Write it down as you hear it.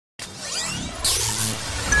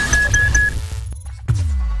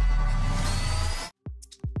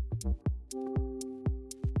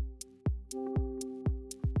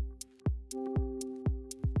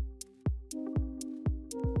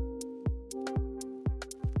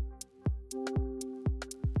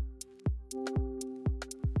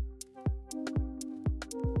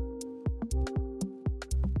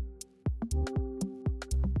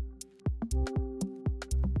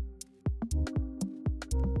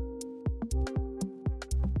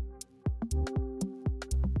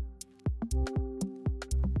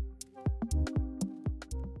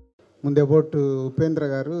ముందు అబౌట్ ఉపేంద్ర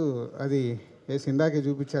గారు అది ఇందాకే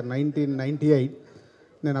చూపించారు 1998.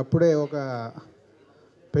 నేను అప్పుడే ఒక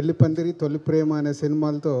పెళ్లి పందిరి తొలి ప్రేమ అనే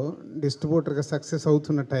సినిమాలతో డిస్ట్రిబ్యూటర్గా సక్సెస్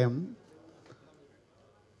అవుతున్న టైం.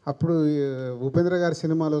 అప్పుడు ఉపేంద్ర గారి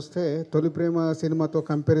సినిమాలు వస్తే తొలి ప్రేమ సినిమాతో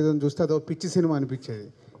కంపారిజన్ చూస్తే అదో పిచ్చి సినిమా అనిపించేది.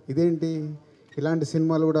 ఇదేంటి ఇలాంటి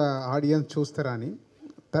సినిమాలు కూడా ఆడియన్స్ చూస్తారా అని.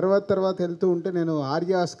 తర్వాత వెళ్తూ ఉంటే నేను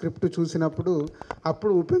ఆర్య స్క్రిప్ట్ చూసినప్పుడు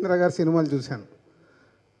అప్పుడు ఉపేంద్ర గారి సినిమాలు చూశాను.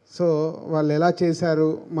 సో వాళ్ళు ఎలా చేశారు,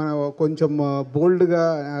 మన కొంచెం బోల్డ్గా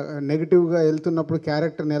నెగిటివ్గా వెళ్తున్నప్పుడు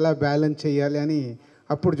క్యారెక్టర్ని ఎలా బ్యాలెన్స్ చేయాలి అని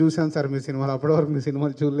అప్పుడు చూశాను సార్ మీ సినిమాలు. అప్పటి వరకు మీ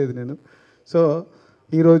సినిమాలు చూడలేదు నేను. సో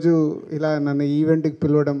ఈరోజు ఇలా నన్ను ఈవెంట్కి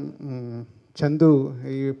పిలవడం, చందు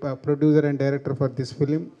ఈ producer and director for this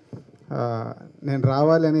film, నేను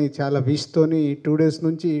రావాలని చాలా విష్తోని 2 days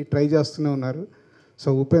నుంచి ట్రై చేస్తూనే ఉన్నారు. సో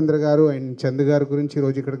ఉపేంద్ర గారు అండ్ చందు గారి గురించి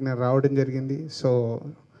ఈరోజు ఇక్కడికి నేను రావడం జరిగింది. సో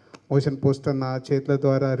మోషన్ పోస్టర్ నా చేతుల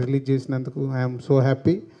ద్వారా రిలీజ్ చేసినందుకు I'm so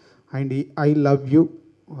happy. And I love you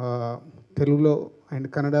తెలుగులో అండ్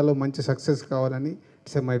కన్నడలో మంచి సక్సెస్ కావాలని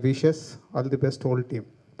it's my wishes. All the best whole team.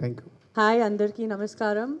 Thank you. Hi, Andarki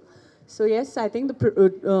Namaskaram. So yes, I think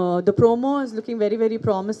the promo is looking very, very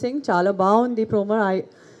promising. Chala baagundi promo.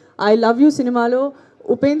 I love you సినిమాలో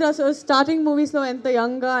Upendra sir starting మూవీస్లో ఎంత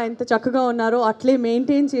యంగ్గా ఎంత చక్కగా ఉన్నారో అట్లే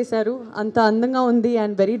maintain చేశారు. అంత అందంగా ఉంది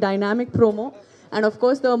and very dynamic promo. And of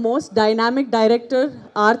course the most dynamic director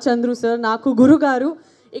are Chandru sir, నాకు గురుగారు.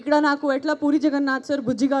 ఇక్కడ నాకు ఎట్లా పూరి జగన్నాథ్ సార్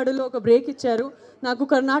బుజ్జిగాడులో ఒక బ్రేక్ ఇచ్చారు, నాకు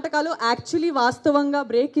కర్ణాటకలో యాక్చువల్లీ వాస్తవంగా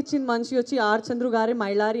బ్రేక్ ఇచ్చిన మనిషి వచ్చి ఆర్ చంద్రు గారి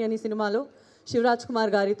మైలారి అనే సినిమాలో శివరాజ్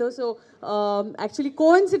కుమార్ గారితో. సో యాక్చువల్లీ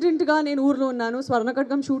కోఇన్సిడెంట్గా నేను ఊర్లో ఉన్నాను.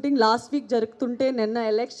 స్వర్ణకట్కం షూటింగ్ లాస్ట్ వీక్ జరుగుతుంటే నిన్న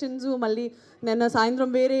ఎలక్షన్స్, మళ్ళీ నిన్న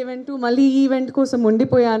సాయంత్రం వేరే ఈవెంట్, మళ్ళీ ఈ ఈవెంట్ కోసం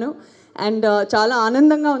ఉండిపోయాను. అండ్ చాలా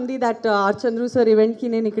ఆనందంగా ఉంది దట్ ఆర్ చంద్రు సార్ ఈవెంట్కి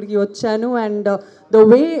నేను ఇక్కడికి వచ్చాను. And the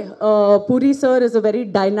way puri sir is a very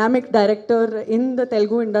dynamic director in the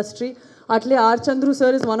Telugu industry, అట్లే are Chandru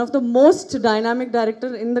sir is one of the most dynamic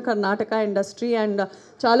director in the Karnataka industry. And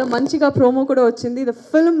చాలా మంచిగా ప్రోమో కూడా వచ్చింది. The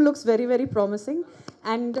film looks very, very promising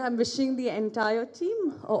and I'm wishing the entire team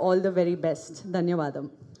all the very best. ధన్యవాదం.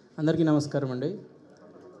 అందరికీ నమస్కారం అండి.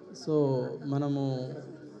 So మనము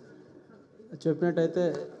చెప్పినట్టయితే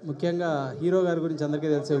ముఖ్యంగా హీరో గారి గురించి అందరికీ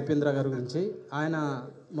తెలిసే ఉపేంద్ర గారి గురించి. ఆయన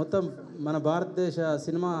మొత్తం మన భారతదేశ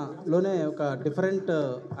సినిమాలోనే ఒక డిఫరెంట్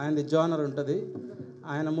ఆయనది జానర్ ఉంటుంది.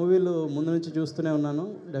 ఆయన మూవీలు ముందు నుంచి చూస్తూనే ఉన్నాను.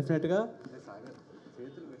 డెఫినెట్గా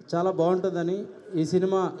చాలా బాగుంటుందని, ఈ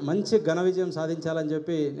సినిమా మంచి ఘన విజయం సాధించాలని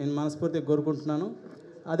చెప్పి నేను మనస్ఫూర్తిగా కోరుకుంటున్నాను.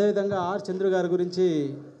 అదేవిధంగా ఆర్ చంద్రు గారి గురించి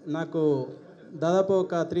నాకు దాదాపు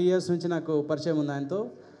ఒక 3 years నుంచి నాకు పరిచయం ఉంది ఆయనతో.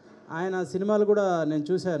 ఆయన సినిమాలు కూడా నేను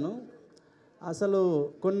చూశాను. అసలు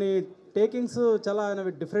కొన్ని టేకింగ్స్ చాలా ఆయన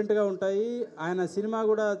డిఫరెంట్గా ఉంటాయి. ఆయన సినిమా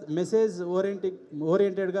కూడా మెసేజ్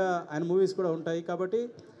ఓరియంటెడ్గా ఆయన మూవీస్ కూడా ఉంటాయి. కాబట్టి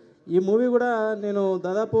ఈ మూవీ కూడా నేను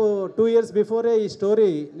దాదాపు 2 years బిఫోరే ఈ స్టోరీ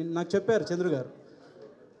నాకు చెప్పారు చంద్రు గారు.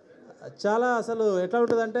 చాలా అసలు ఎట్లా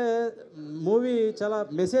ఉంటుందంటే మూవీ చాలా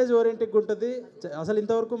మెసేజ్ ఓరియంటెడ్గా ఉంటుంది. అసలు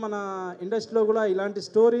ఇంతవరకు మన ఇండస్ట్రీలో కూడా ఇలాంటి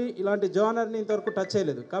స్టోరీ, ఇలాంటి జానర్ని ఇంతవరకు టచ్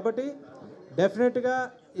చేయలేదు. కాబట్టి డెఫినెట్గా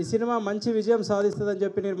ఈ సినిమా మంచి విజయం సాధిస్తుందని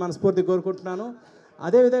చెప్పి నేను మనస్ఫూర్తి కోరుకుంటున్నాను.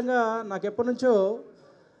 అదేవిధంగా నాకు ఎప్పటి నుంచో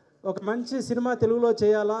ఒక మంచి సినిమా తెలుగులో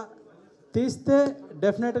చేయాలా, తీస్తే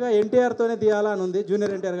డెఫినెట్గా ఎన్టీఆర్తోనే తీయాలా అని ఉంది,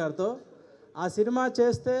 జూనియర్ ఎన్టీఆర్ గారితో. ఆ సినిమా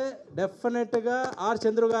చేస్తే డెఫినెట్గా ఆర్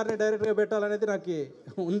చంద్రు గారిని డైరెక్ట్గా పెట్టాలనేది నాకు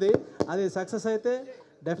ఉంది. అది సక్సెస్ అయితే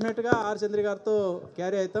డెఫినెట్గా ఆర్ చంద్రు గారితో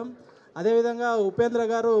క్యారీ అవుతాం. అదేవిధంగా ఉపేంద్ర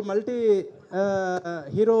గారు మల్టీ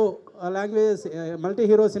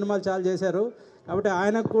హీరో సినిమాలు చాలా చేశారు. కాబట్టి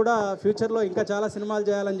ఆయనకు కూడా ఫ్యూచర్లో ఇంకా చాలా సినిమాలు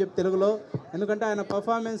చేయాలని చెప్పి తెలుగులో, ఎందుకంటే ఆయన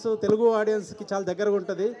పర్ఫార్మెన్స్ తెలుగు ఆడియన్స్కి చాలా దగ్గరగా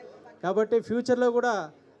ఉంటుంది. కాబట్టి ఫ్యూచర్లో కూడా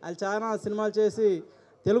ఆయన చాలా సినిమాలు చేసి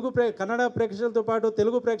కన్నడ ప్రేక్షకులతో పాటు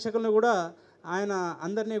తెలుగు ప్రేక్షకులను కూడా ఆయన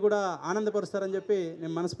అందరినీ కూడా ఆనందపరుస్తారని చెప్పి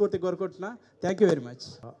నేను మనస్ఫూర్తి కోరుకుంటున్నా. Thank you very much.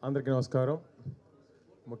 అందరికీ నమస్కారం.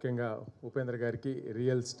 ముఖ్యంగా ఉపేంద్ర గారికి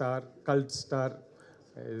రియల్ స్టార్, కల్ట్ స్టార్.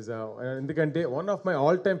 ఎందుకంటే one of my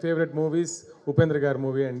all time favourite Upendra గారి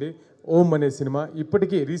మూవీ అండి, ఓం అనే సినిమా.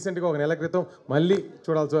 ఇప్పటికీ రీసెంట్గా 1 నెల క్రితం మళ్ళీ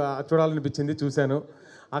చూడాలనిపించింది, చూశాను.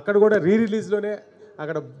 అక్కడ కూడా రిలీజ్లోనే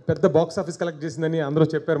అక్కడ పెద్ద బాక్స్ ఆఫీస్ కలెక్ట్ చేసిందని అందరూ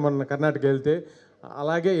చెప్పారు మన కర్ణాటక వెళ్తే.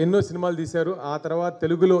 అలాగే ఎన్నో సినిమాలు తీశారు. ఆ తర్వాత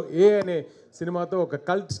తెలుగులో ఏ అనే సినిమాతో ఒక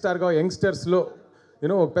కల్ట్ స్టార్గా యంగ్స్టర్స్లో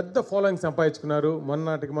ఒక పెద్ద ఫాలోయింగ్ సంపాదించుకున్నారు.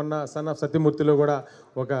 మొన్న సన్ ఆఫ్ సత్యమూర్తిలో కూడా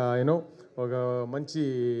ఒక మంచి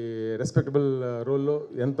రెస్పెక్టబుల్ రోల్లో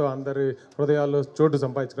ఎంతో అందరి హృదయాల్లో చోటు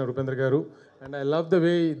సంపాదించుకున్నారు ఉపేంద్ర గారు. And I love the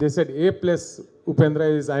way they said A+ Upendra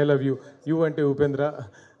is I love you, you అంటే ఉపేంద్ర.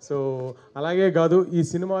 సో అలాగే కాదు, ఈ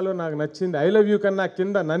సినిమాలో నాకు నచ్చింది ఐ లవ్ యూ కన్నా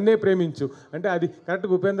కింద నన్నే ప్రేమించు అంటే అది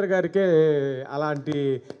కరెక్ట్గా ఉపేంద్ర గారికే అలాంటి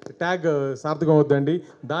ట్యాగ్ సార్థకం అవుద్దండి.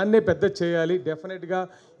 దాన్నే పెద్ద చేయాలి డెఫినెట్గా.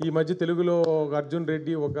 ఈ మధ్య తెలుగులో ఒక అర్జున్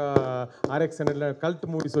రెడ్డి, ఒక ఆర్ఎక్స్ అనే కల్ట్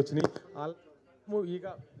మూవీస్ వచ్చినాయి.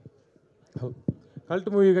 కల్ట్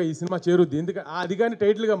మూవీగా ఈ సినిమా చేరుద్ది. ఎందుకంటే అది కానీ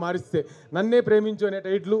టైటిల్గా మారిస్తే నన్నే ప్రేమించు అనే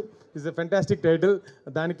title is a fantastic title.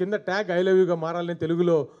 దాని కింద ట్యాగ్ ఐ లవ్ యూగా మారాలని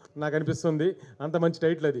తెలుగులో నాకు అనిపిస్తుంది. అంత మంచి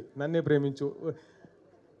టైటిల్ అది, నన్నే ప్రేమించు.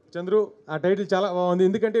 చంద్రు, ఆ టైటిల్ చాలా బాగుంది.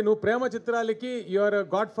 ఎందుకంటే నువ్వు ప్రేమ చిత్రాలకి your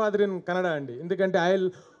God father in Kannada అండి. ఎందుకంటే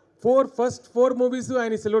ఫస్ట్ ఫోర్ మూవీస్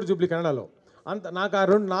ఆయన సిల్వర్ జూబ్లీ కన్నడలో. అంత నాకు ఆ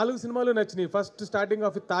 4 సినిమాలు నచ్చినాయి. First starting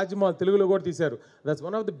of Taj Mahal తెలుగులో కూడా తీశారు. That's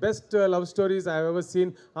one of the best love stories I ever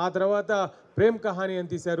seen. ఆ తర్వాత ప్రేమ్ కహానీ అని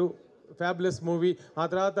తీశారు, ఫ్యాబులస్ మూవీ. ఆ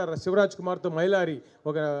తర్వాత శివరాజ్ కుమార్తో మైలారి,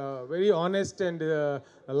 ఒక very honest and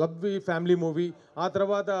lovely family movie. ఆ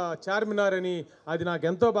తర్వాత చార్మినార్ అని, అది నాకు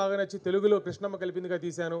ఎంతో బాగా నచ్చి తెలుగులో కృష్ణమ్మ కలిపిందిగా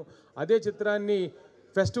తీశాను. అదే చిత్రాన్ని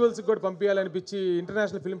ఫెస్టివల్స్కి కూడా పంపించాలనిపించి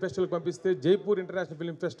ఇంటర్నేషనల్ ఫిల్మ్ ఫెస్టివల్కి పంపిస్తే Jaipur international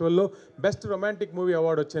film ఫెస్టివల్లో best romantic movie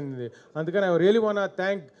award వచ్చింది. అందుకని I really want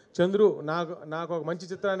thank Chandru. నాకు ఒక మంచి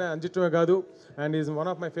చిత్రాన్ని అందించడమే కాదు, and is one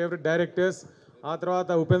of my favourite directors. ఆ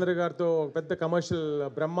తర్వాత ఉపేంద్ర గారితో ఒక పెద్ద కమర్షియల్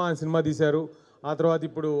బ్రహ్మ అని సినిమా తీశారు. ఆ తర్వాత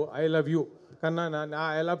ఇప్పుడు ఐ లవ్ యూ కన్నా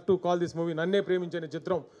I love to call this movie నన్నే ప్రేమించే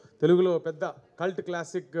చిత్రం తెలుగులో పెద్ద కల్ట్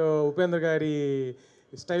క్లాసిక్ ఉపేంద్ర గారి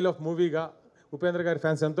స్టైల్ ఆఫ్ మూవీగా. ఉపేంద్ర గారి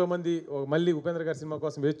ఫ్యాన్స్ ఎంతోమంది మళ్ళీ ఉపేంద్ర గారి సినిమా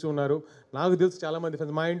కోసం వేచి ఉన్నారు. నాకు తెలుసు చాలామంది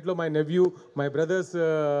ఫ్యాన్స్, మా ఇంట్లో my nephew, my brothers,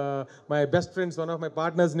 my best friends, one of my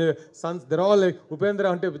partners Sons, there all like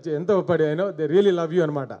Upendra అంటే ఎంతో పడి అయినో దే రియలీ లవ్ యూ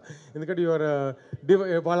అనమాట. ఎందుకంటే యువర్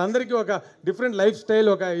వాళ్ళందరికీ ఒక డిఫరెంట్ లైఫ్ స్టైల్,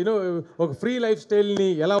 ఒక ఒక ఫ్రీ లైఫ్ స్టైల్ని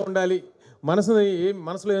ఎలా ఉండాలి,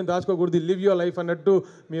 మనసులో ఏం దాచుకోకూడదు, లివ్ యువర్ లైఫ్ అన్నట్టు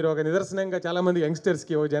మీరు ఒక నిదర్శనంగా చాలామంది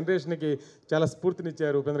యంగ్స్టర్స్కి, ఒక జనరేషన్కి చాలా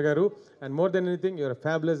స్ఫూర్తినిచ్చారు ఉపేంద్ర గారు. And more than anything your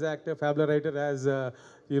fabulous actor, fabulous writer. As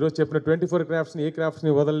ఈరోజు చెప్పిన 24 క్రాఫ్ట్స్ని, ఏ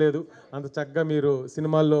క్రాఫ్ట్స్ని వదలలేదు. అంత చక్కగా మీరు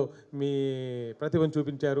సినిమాల్లో మీ ప్రతిభను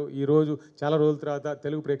చూపించారు. ఈరోజు చాలా రోజుల తర్వాత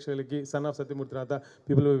తెలుగు ప్రేక్షకులకి సన్ ఆఫ్ సత్యమూర్తి తర్వాత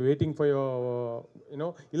పీపుల్ వెయిటింగ్ ఫర్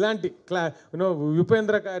యువర్ ఇలాంటి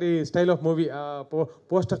ఉపేంద్ర గారి స్టైల్ ఆఫ్ మూవీ.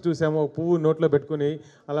 పోస్టర్ చూసాము, ఒక పువ్వు నోట్లో పెట్టుకుని,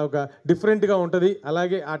 అలా ఒక డిఫరెంట్గా ఉంటుంది.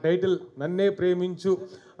 అలాగే ఆ టైటిల్ నన్నే ప్రేమించు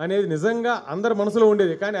అనేది నిజంగా అందరి మనసులో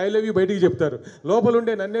ఉండేది, కానీ ఐ లవ్ యూ బయటికి చెప్తారు. లోపల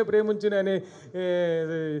ఉండే నన్నే ప్రేమించిన అనే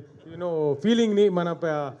ఫీలింగ్ని మన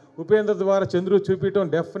ఉపేంద్ర ద్వారా చంద్రు చూపించడం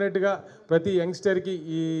డెఫినెట్గా ప్రతి యంగ్స్టర్కి,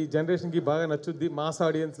 ఈ జనరేషన్కి బాగా నచ్చుద్ది. మాస్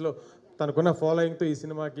ఆడియన్స్లో తనకున్న ఫాలోయింగ్తో ఈ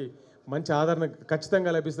సినిమాకి మంచి ఆదరణ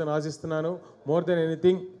ఖచ్చితంగా లభిస్తుందని ఆశిస్తున్నాను. మోర్ దెన్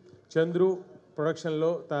ఎనీథింగ్ చంద్రు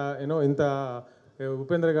ప్రొడక్షన్లో ఇంత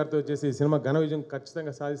ఉపేంద్ర గారితో వచ్చేసి ఈ సినిమా ఘన విజయం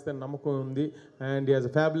ఖచ్చితంగా సాధిస్తానని నమ్మకం ఉంది. And as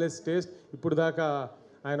a fabulous taste. ఇప్పుడు దాకా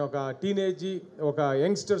ఆయన ఒక టీనేజీ, ఒక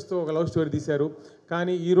యంగ్స్టర్స్తో ఒక లవ్ స్టోరీ తీశారు.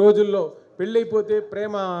 కానీ ఈ రోజుల్లో పెళ్ళైపోతే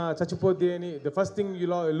ప్రేమ చచ్చిపోద్ది అని, the first thing you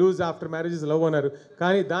lose after marriage is love అన్నారు.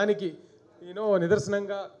 కానీ దానికి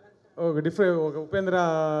నిదర్శనంగా ఒక ఉపేంద్ర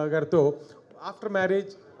గారితో ఆఫ్టర్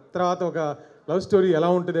మ్యారేజ్ తర్వాత ఒక లవ్ స్టోరీ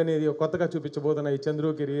ఎలా ఉంటుంది అనేది కొత్తగా చూపించబోతున్న ఈ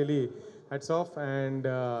చంద్రుకి రియలీ హ్యాట్స్ ఆఫ్. అండ్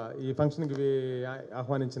ఈ ఫంక్షన్కి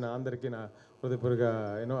ఆహ్వానించిన అందరికీ నా హృదయపూర్వక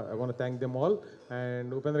I want thank them all.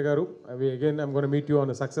 And Upendra గారు, again I'm gonna meet you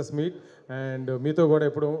on success meet. And మీతో కూడా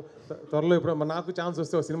త్వరలో నాకు ఛాన్స్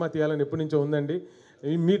వస్తే ఒక సినిమా తీయాలని ఎప్పటి నుంచో ఉందండి.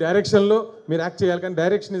 మీ డైరెక్షన్లో మీరు యాక్ట్ చేయాలి, కానీ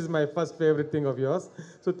direction is my first favourite thing of yours.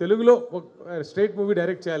 So తెలుగులో ఒక స్ట్రైట్ మూవీ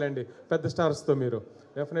డైరెక్ట్ చేయాలండి పెద్ద స్టార్స్తో. మీరు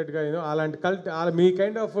డెఫినెట్గా అలాంటి cult, me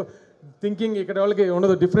kind of thinking ఇక్కడ వాళ్ళకి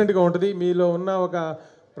ఉండదు, డిఫరెంట్గా ఉంటుంది. మీలో ఉన్న ఒక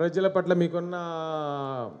ప్రజల పట్ల మీకున్న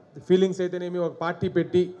ఫీలింగ్స్ అయితేనేమి, ఒక పార్టీ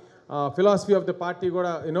పెట్టి ఫిలాసఫీ ఆఫ్ ద పార్టీ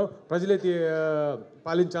కూడా ప్రజలైతే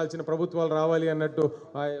పాలించాల్సిన ప్రభుత్వాలు రావాలి అన్నట్టు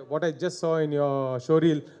what I just saw in your show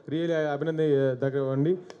reel really అభినందన దగ్గర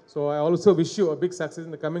అండి. So I also wish you a big success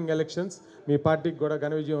in the coming elections. మీ పార్టీకి కూడా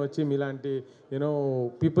ఘన విజయం వచ్చి మీలాంటి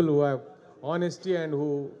people who have honesty and who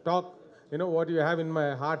talk what you have in my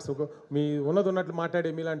hearts, మీ ఉన్నట్లు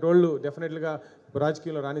మాట్లాడే మీలాంటి వాళ్ళు డెఫినెట్గా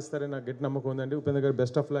రాజకీయంలో రాణిస్తారని నాకు గట్టి నమ్మకం ఉందండి. ఉపేంద్ర గారు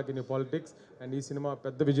best of luck in politics. And ఈ సినిమా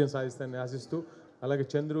పెద్ద విజయం సాధిస్తానని ఆశిస్తూ, అలాగే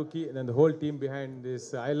చంద్రుకి and the whole team behind this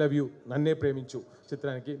I love you నన్నే ప్రేమించు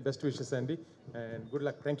చిత్రానికి బెస్ట్ విషెస్ అండి. And good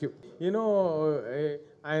luck. Thank you.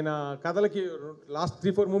 ఆయన కథలకి లాస్ట్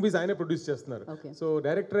 3-4 మూవీస్ ఆయనే ప్రొడ్యూస్ చేస్తున్నారు. సో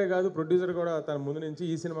డైరెక్టరే కాదు, ప్రొడ్యూసర్ కూడా తన ముందు నుంచి.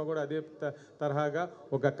 ఈ సినిమా కూడా అదే తరహాగా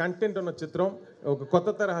ఒక కంటెంట్ ఉన్న చిత్రం, ఒక కొత్త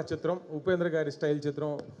తరహా చిత్రం, ఉపేంద్ర గారి స్టైల్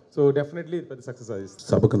చిత్రం. సో డెఫినెట్లీ పెద్ద సక్సెస్ సాధిస్తుంది.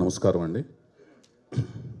 సభకు నమస్కారం అండి.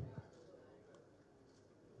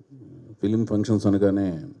 ఫిలిం ఫంక్షన్స్ అనగానే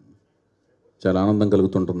చాలా ఆనందం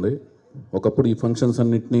కలుగుతుంటుంది. ఒకప్పుడు ఈ ఫంక్షన్స్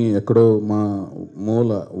అన్నిటినీ ఎక్కడో మా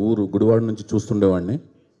ఊరు గుడివాడ నుంచి చూస్తుండేవాడిని.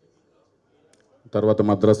 తర్వాత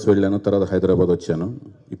మద్రాసు వెళ్ళాను, తర్వాత హైదరాబాద్ వచ్చాను.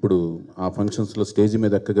 ఇప్పుడు ఆ ఫంక్షన్స్లో స్టేజ్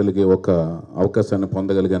మీద ఎక్కగలిగే ఒక అవకాశాన్ని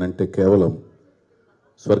పొందగలిగానంటే కేవలం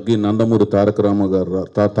స్వర్గీయ నందమూరి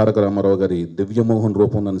తారక రామారావు గారి దివ్యమోహన్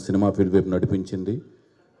రూపం నన్ను సినిమా ఫీల్డ్ వైపు నడిపించింది,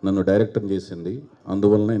 నన్ను డైరెక్టర్ చేసింది.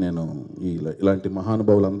 అందువల్లనే నేను ఇలాంటి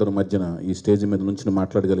మహానుభావులందరి మధ్యన ఈ స్టేజ్ మీద నుంచి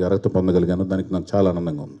మాట్లాడగలిగే అర్హత పొందగలిగాను. దానికి నాకు చాలా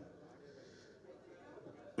ఆనందంగా ఉంది.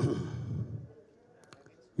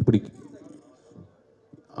 ఇప్పుడు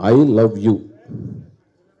ఐ లవ్ యూ,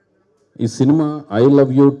 ఈ cinema I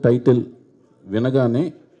love you title వినగానే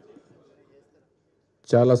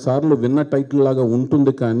చాలాసార్లు విన్న టైటిల్ లాగా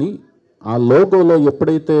ఉంటుంది, కానీ ఆ లోగోలో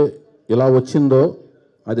ఎప్పుడైతే ఇలా వచ్చిందో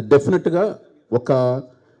అది డెఫినెట్గా ఒక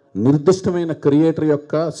నిర్దిష్టమైన క్రియేటర్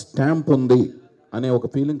యొక్క స్టాంప్ ఉంది అనే ఒక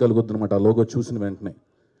ఫీలింగ్ కలుగుద్ది అనమాట ఆ లోగో చూసిన వెంటనే.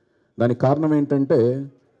 దానికి కారణం ఏంటంటే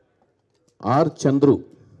ఆర్ చంద్రు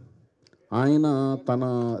ఆయన తన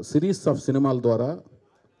సిరీస్ ఆఫ్ సినిమాల ద్వారా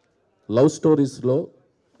లవ్ స్టోరీస్లో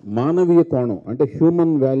మానవీయ కోణం అంటే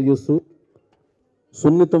హ్యూమన్ వాల్యూస్,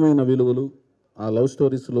 సున్నితమైన విలువలు, ఆ లవ్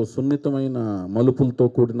స్టోరీస్లో సున్నితమైన మలుపులతో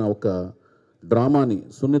కూడిన ఒక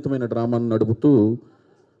సున్నితమైన డ్రామాని నడుపుతూ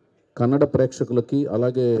కన్నడ ప్రేక్షకులకి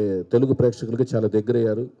అలాగే తెలుగు ప్రేక్షకులకి చాలా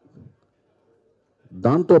దగ్గరయ్యారు.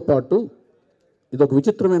 దాంతోపాటు ఇది ఒక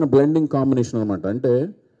విచిత్రమైన బ్లెండింగ్ కాంబినేషన్ అనమాట. అంటే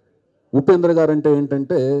ఉపేంద్ర గారు అంటే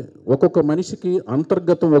ఏంటంటే ఒక్కొక్క మనిషికి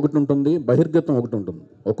అంతర్గతం ఒకటి ఉంటుంది, బహిర్గతం ఒకటి ఉంటుంది.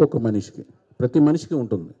 ఒక్కొక్క మనిషికి, ప్రతి మనిషికి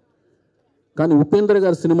ఉంటుంది. కానీ ఉపేంద్ర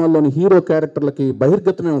గారి సినిమాల్లోని హీరో క్యారెక్టర్లకి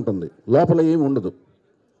బహిర్గతమే ఉంటుంది, లోపల ఏమి ఉండదు.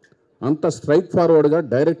 అంత స్ట్రైట్ ఫార్వర్డ్గా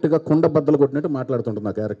డైరెక్ట్గా కుండ బద్దలు కొట్టినట్టు మాట్లాడుతుంటుంది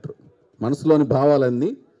ఆ క్యారెక్టర్. మనసులోని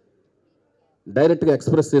భావాలన్నీ డైరెక్ట్గా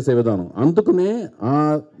ఎక్స్ప్రెస్ చేసే విధానం. అందుకనే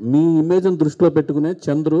మీ ఇమేజ్ని దృష్టిలో పెట్టుకునే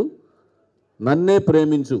చంద్రు నన్నే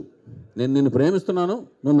ప్రేమించు, నేను నిన్ను ప్రేమిస్తున్నాను,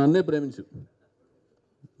 నువ్వు నన్నే ప్రేమించు,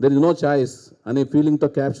 దెర్ ఇస్ నో చాయిస్ అనే ఫీలింగ్తో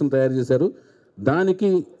క్యాప్షన్ తయారు చేశారు. దానికి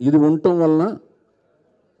ఇది ఉండటం వలన,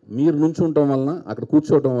 మీరు నుంచి ఉండటం వలన, అక్కడ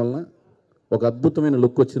కూర్చోవటం వలన ఒక అద్భుతమైన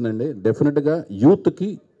లుక్ వచ్చిందండి. డెఫినెట్గా యూత్కి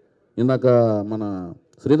ఇందాక మన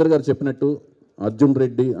శ్రీధర్ గారు చెప్పినట్టు అర్జున్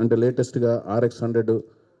రెడ్డి అంటే లేటెస్ట్గా RX100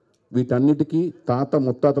 వీటన్నిటికీ తాత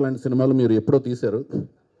ముత్తాత లాంటి సినిమాలు మీరు ఎప్పుడో తీశారు.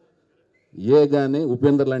 కానీ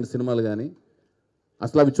ఉపేందర్ లాంటి సినిమాలు కానీ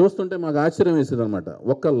అసలు అవి చూస్తుంటే మాకు ఆశ్చర్యం వేసేది అనమాట.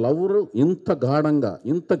 ఒక లవరు ఇంత గాఢంగా,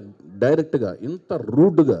 ఇంత డైరెక్ట్గా, ఇంత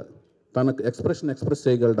రూడ్గా తన ఎక్స్ప్రెస్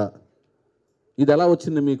చేయగలడా, ఇది ఎలా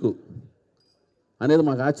వచ్చింది మీకు అనేది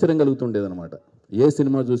మాకు ఆశ్చర్యం కలుగుతుండేది అనమాట. ఏ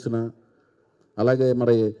సినిమా చూసినా, అలాగే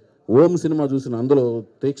మరి ఓం సినిమా చూసినా అందులో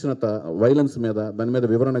తీక్షణత, వైలెన్స్ మీద, దాని మీద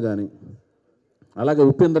వివరణ కానీ, అలాగే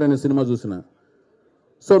ఉపేంద్ర అనే సినిమా చూసిన.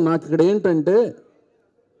 సో నాకు ఇక్కడ ఏంటంటే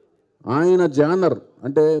ఆయన జానర్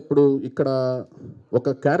అంటే ఇప్పుడు ఇక్కడ ఒక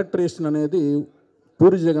క్యారెక్టరేషన్ అనేది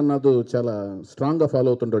పూరి జగన్నాథ్ చాలా స్ట్రాంగ్గా ఫాలో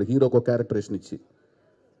అవుతుంటాడు. హీరోకి ఒక క్యారెక్టరేషన్ ఇచ్చి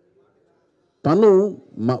తను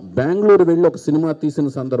బెంగళూరు వెళ్ళి ఒక సినిమా తీసిన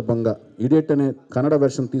సందర్భంగా, ఇడియట్ అనే కన్నడ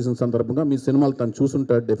వెర్షన్ తీసిన సందర్భంగా మీ సినిమాలు తను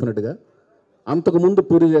చూసుంటాడు డెఫినెట్గా. అంతకుముందు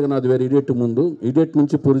పూరి జగన్నాథ్ వేరు, ఇడియట్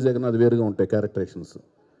నుంచి పూరి జగన్నాథ్ వేరుగా ఉంటాయి క్యారెక్టరేషన్స్.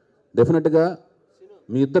 డెఫినెట్గా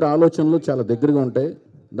మీ ఇద్దరు ఆలోచనలు చాలా దగ్గరగా ఉంటాయి.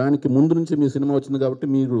 దానికి ముందు నుంచి మీ సినిమా వచ్చింది కాబట్టి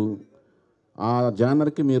మీరు ఆ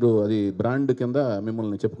జానర్కి మీరు అది బ్రాండ్ కింద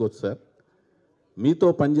మిమ్మల్ని చెప్పుకోవచ్చు సార్. మీతో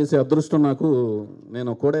పనిచేసే అదృష్టం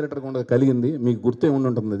నేను కో డైరెక్టర్గా ఉండగా కలిగింది. మీకు గుర్తే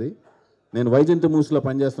ఉండుంటుంది. అది నేను వైజయంతి మూవీస్లో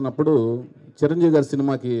పనిచేస్తున్నప్పుడు చిరంజీవి గారి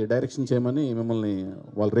సినిమాకి డైరెక్షన్ చేయమని మిమ్మల్ని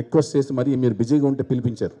వాళ్ళు రిక్వెస్ట్ చేసి మరీ మీరు బిజీగా ఉంటే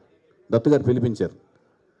పిలిపించారు, దత్తు గారు పిలిపించారు.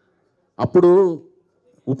 అప్పుడు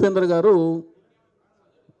ఉపేంద్ర గారు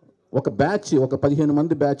ఒక బ్యాచ్, ఒక 15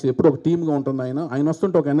 మంది బ్యాచ్, ఎప్పుడు ఒక టీమ్గా ఉంటుంది. ఆయన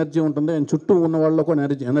వస్తుంటే ఒక ఎనర్జీ ఉంటుంది, ఆయన చుట్టూ ఉన్న వాళ్ళకు కూడా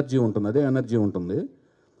ఎనర్జీ ఉంటుంది, అదే ఎనర్జీ ఉంటుంది.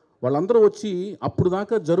 వాళ్ళందరూ వచ్చి అప్పుడు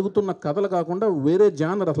దాకా జరుగుతున్న కథలు కాకుండా వేరే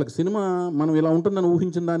జానర్, అసలు సినిమా మనం ఇలా ఉంటుందని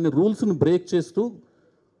ఊహించిన దాన్ని రూల్స్ని బ్రేక్ చేస్తూ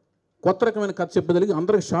కొత్త రకమైన కథ చెప్పగలిగి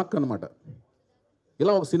అందరికి షాక్ అనమాట.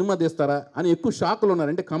 ఇలా ఒక సినిమా తీస్తారా అని ఎక్కువ షాక్లు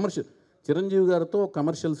ఉన్నారు. అంటే చిరంజీవి గారితో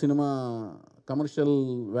కమర్షియల్ సినిమా, కమర్షియల్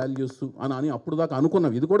వాల్యూస్ అని అప్పుడు దాకా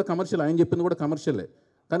అనుకున్నాం. ఇది కూడా కమర్షియల్, ఆయన చెప్పింది కూడా కమర్షియలే,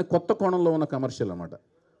 కానీ కొత్త కోణంలో ఉన్న కమర్షియల్ అన్నమాట.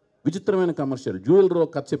 విచిత్రమైన కమర్షియల్. జ్యూవెల్ రో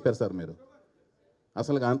కథ చెప్పారు సార్ మీరు.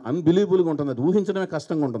 అసలు అన్బిలీవబుల్గా ఉంటుంది, అది ఊహించడమే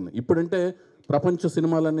కష్టంగా ఉంటుంది. ఇప్పుడంటే ప్రపంచ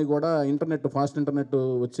సినిమాలన్నీ కూడా ఫాస్ట్ ఇంటర్నెట్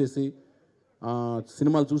వచ్చేసి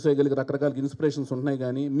సినిమాలు చూసేయగలిగి రకరకాల ఇన్స్పిరేషన్స్ ఉంటున్నాయి.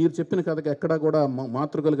 కానీ మీరు చెప్పిన కథకి ఎక్కడా కూడా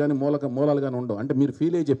మాతృకలు కానీ మూలాలు కానీ ఉండవు. అంటే మీరు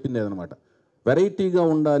ఫీల్ అయ్యి చెప్పింది అదనమాట. వెరైటీగా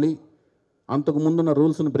ఉండాలి, అంతకు ముందున్న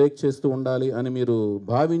రూల్స్ని బ్రేక్ చేస్తూ ఉండాలి అని మీరు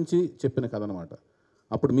భావించి చెప్పిన కథ అనమాట.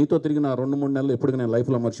 అప్పుడు మీతో తిరిగిన 2-3 నెలలు ఎప్పటికీ నేను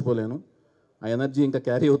లైఫ్లో మర్చిపోలేను. ఆ ఎనర్జీ ఇంకా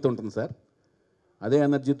క్యారీ అవుతుంటుంది సార్. అదే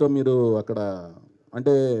ఎనర్జీతో మీరు అక్కడ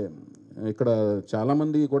అంటే ఇక్కడ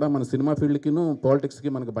చాలామంది కూడా మన సినిమా ఫీల్డ్కిను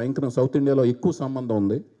పాలిటిక్స్కి మనకు భయంకరం సౌత్ ఇండియాలో ఎక్కువ సంబంధం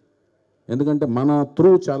ఉంది. ఎందుకంటే మన త్రూ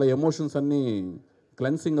చాలా ఎమోషన్స్ అన్నీ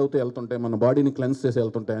క్లెన్సింగ్ అవుతూ వెళ్తుంటాయి, మన బాడీని క్లెన్స్ చేసి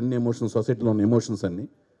వెళ్తుంటాయి అన్ని ఎమోషన్స్, సొసైటీలో ఉన్న ఎమోషన్స్ అన్నీ.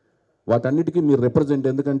 వాటన్నిటికీ మీరు రిప్రజెంట్,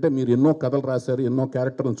 ఎందుకంటే మీరు ఎన్నో కథలు రాశారు, ఎన్నో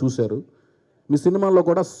క్యారెక్టర్లను చూశారు. మీ సినిమాల్లో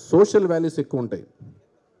కూడా సోషల్ వాల్యూస్ ఎక్కువ ఉంటాయి.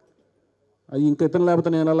 ఇంకా ఇతను లేకపోతే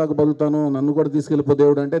నేను ఎలాగ బతుకుతాను, నన్ను కూడా తీసుకెళ్ళిపో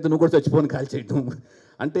దేవుడు అంటే నువ్వు కూడా చచ్చిపోని కాల్ చేయటం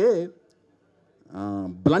అంటే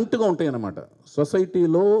బ్లంట్గా ఉంటాయి అన్నమాట.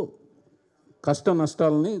 సొసైటీలో కష్ట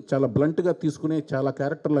నష్టాలని చాలా బ్లంట్గా తీసుకునే చాలా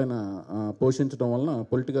క్యారెక్టర్లు ఆయన పోషించడం వలన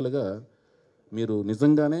పొలిటికల్గా మీరు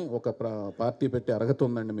నిజంగానే ఒక పార్టీ పెట్టే అర్హత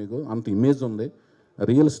ఉందండి. మీకు అంత ఇమేజ్ ఉంది.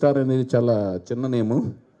 రియల్ స్టార్ అనేది చాలా చిన్న నేము,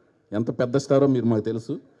 ఎంత పెద్ద స్టారో మీరు మాకు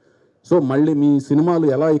తెలుసు. సో మళ్ళీ మీ సినిమాలు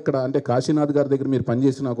ఎలా ఇక్కడ అంటే కాశీనాథ్ గారి దగ్గర మీరు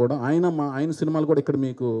పనిచేసినా కూడా ఆయన సినిమాలు కూడా ఇక్కడ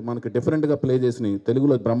మనకి డిఫరెంట్గా ప్లే చేసినాయి.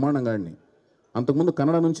 తెలుగులో బ్రహ్మాండంగా ఆడినాయి. అంతకుముందు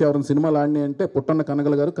కన్నడ నుంచి ఎవరైనా సినిమాలు ఆడినాయి అంటే పుట్టన్న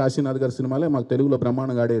కనగల గారు, కాశీనాథ్ గారి సినిమాలే మాకు తెలుగులో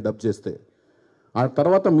బ్రహ్మాండంగా ఆడే డబ్ చేస్తే. ఆ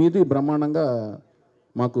తర్వాత మీది బ్రహ్మాండంగా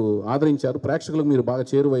మాకు ఆదరించారు, ప్రేక్షకులకు మీరు బాగా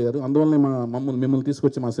చేరువయ్యారు. అందువల్లనే మిమ్మల్ని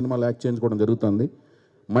తీసుకొచ్చి మా సినిమాలో యాక్ట్ చేయించుకోవడం జరుగుతుంది.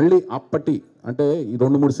 మళ్ళీ అప్పటి అంటే ఈ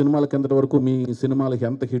 2-3 సినిమాల కిందటి వరకు మీ సినిమాలకి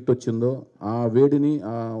ఎంత హిట్ వచ్చిందో ఆ వేడిని,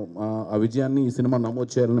 ఆ విజయాన్ని ఈ సినిమా నమోదు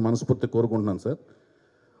చేయాలని మనస్ఫూర్తిగా కోరుకుంటున్నాను సార్.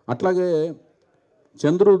 అట్లాగే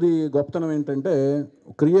చంద్రుది గొప్పతనం ఏంటంటే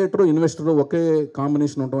క్రియేటరు, ఇన్వెస్టరు ఒకే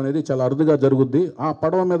కాంబినేషన్ ఉండడం అనేది చాలా అరుదుగా జరుగుద్ది. ఆ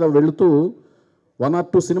పడవ మీద వెళుతూ 1 or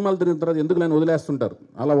 2 సినిమాలు తిరిగిన తర్వాత ఎందుకు నేను వదిలేస్తుంటారు.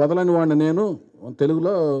 అలా వదలని వాడిని నేను.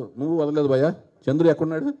 తెలుగులో నువ్వు వదలలేదు భయ్యా, చంద్రు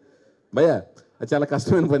ఎక్కడున్నాడు భయ్యా, అది చాలా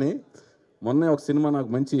కష్టమైన పని. మొన్నే ఒక సినిమా నాకు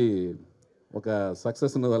మంచి ఒక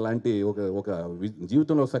సక్సెస్ లాంటి ఒక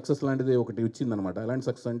జీవితంలో సక్సెస్ లాంటిది ఒకటి ఇచ్చిందనమాట. ఎలాంటి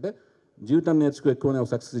సక్సెస్ అంటే జీవితాన్ని ఎక్కువనే ఒక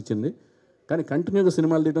సక్సెస్ ఇచ్చింది. కానీ కంటిన్యూగా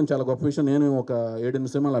సినిమాలు తీయడం చాలా గొప్ప విషయం. నేను ఒక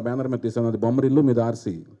 7-8 సినిమాలు ఆ బ్యానర్ మీద తీసాను. అది బొమ్మరిల్లు, మీద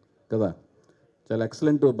ఆర్సీ కదా, చాలా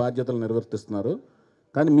ఎక్సలెంట్ బాధ్యతలు నిర్వర్తిస్తున్నారు.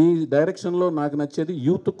 కానీ మీ డైరెక్షన్లో నాకు నచ్చేది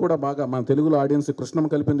యూత్కి కూడా బాగా, మన తెలుగులో ఆడియన్స్ కృష్ణమ్మ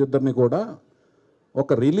కలిపింది ఇద్దరిని కూడా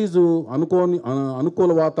ఒక రిలీజు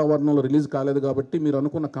అనుకూల వాతావరణంలో రిలీజ్ కాలేదు కాబట్టి మీరు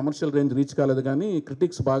అనుకున్న కమర్షియల్ రేంజ్ రీచ్ కాలేదు. కానీ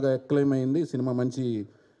క్రిటిక్స్ బాగా ఎక్లైమ్ అయింది సినిమా, మంచి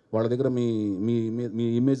వాళ్ళ దగ్గర మీ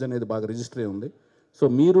ఇమేజ్ అనేది బాగా రిజిస్టర్ అయి ఉంది. సో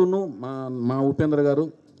మీరును మా ఉపేంద్ర గారు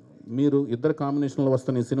మీరు ఇద్దరు కాంబినేషన్లో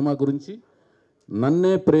వస్తున్న ఈ సినిమా గురించి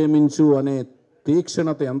నన్నే ప్రేమించు అనే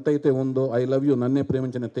తీక్షణత ఎంతైతే ఉందో, ఐ లవ్ యూ నన్నే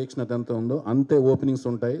ప్రేమించిన తీక్షణత ఎంత ఉందో అంతే ఓపెనింగ్స్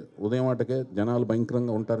ఉంటాయి. ఉదయం ఆటకే జనాలు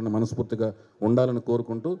భయంకరంగా ఉంటారని మనస్ఫూర్తిగా ఉండాలని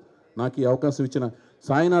కోరుకుంటూ నాకు ఈ అవకాశం ఇచ్చిన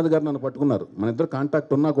సాయినాథ్ గారు నన్ను పట్టుకున్నారు. మన ఇద్దరు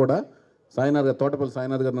కాంటాక్ట్ ఉన్నా కూడా సాయినాథ్ గారు, తోటపల్లి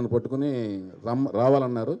సాయినాథ్ గారు నన్ను పట్టుకుని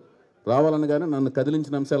రావాలన్నారు. రావాలనగానే నన్ను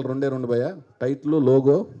కదిలించిన అంశాలు 2 భయ్య, టైటిల్,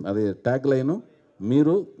 లోగో, అది ట్యాగ్ లైను,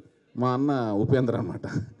 మీరు మా అన్న ఉపేంద్ర అనమాట.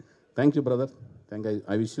 Thank you brother,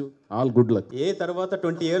 I wish you all good luck. ఏ తర్వాత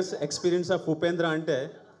 20 years ఎక్స్పీరియన్స్ ఆఫ్ ఉపేంద్ర అంటే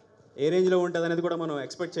ఏ రేంజ్లో ఉంటుంది అనేది కూడా మనం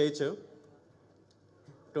ఎక్స్పెక్ట్ చేయొచ్చు.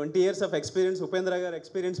 20 years ఆఫ్ ఎక్స్పీరియన్స్, ఉపేంద్ర గారి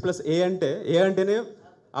ఎక్స్పీరియన్స్ ప్లస్ ఏ అంటేనే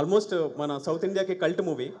ఆల్మోస్ట్ మన సౌత్ ఇండియాకి cult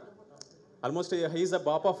movie. Almost he's the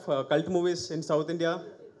బాప్ of cult movies in south India.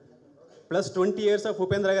 Plus 20 years of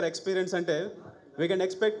Upendra గారి ఎక్స్పీరియన్స్ అంటే we can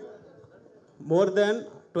expect more than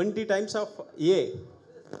 20 times of A.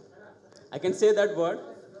 I can say that word,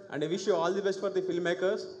 and I wish you all the best for the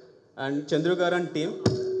filmmakers and Chandru garu and team,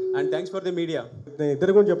 and thanks for the media. నేను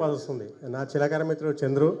ఇద్దరి గురించి చెప్పాల్సి వస్తుంది. నా చిలకార మిత్రుడు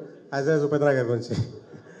Chandru as Upendra గారి గురించి.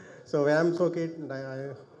 So I'm so kid,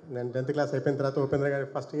 నేను 10th class అయిపోయిన తర్వాత ఉపేంద్ర గారి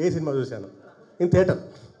ఫస్ట్ ఏ సినిమా చూశాను in theatre.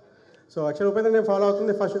 So actual Upendra నేను ఫాలో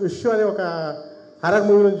అవుతుంది ఫస్ట్ ఇష్యూ అనే ఒక హర్రర్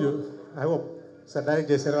మూవీ నుంచి ఐ హోప్ సార్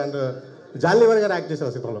డైరెక్ట్ చేశారు, అండ్ జాన్లీవర్ గారు యాక్ట్ చేశారు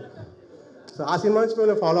ఆ సినిమాలో. సో ఆ సినిమా నుంచి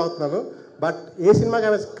నేను ఫాలో అవుతున్నాను. బట్ ఏ సినిమాకి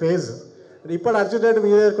ఐ వాజ్ క్రేజ్. ఇప్పుడు అర్జున్ రెడ్డి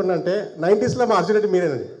మీరు అనుకుంటే 90s మా అర్జున్ రెడ్డి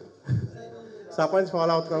మీరేనండి. సో అప్పటి నుంచి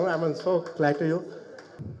ఫాలో అవుతున్నాను. I'm so glad to you.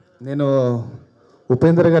 నేను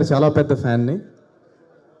ఉపేంద్ర గారు చాలా పెద్ద ఫ్యాన్ని.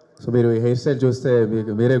 సో మీరు హెయిర్ స్టైల్ చూస్తే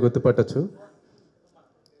మీకు వేరే గుర్తుపట్టచ్చు.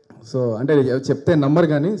 సో అంటే చెప్తే నమ్మరు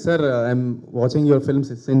కానీ sir, I'm watching your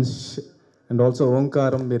films since, and also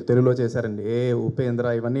ఓంకారం మీరు తెలుగులో చేశారండి, ఏ ఉపేంద్ర,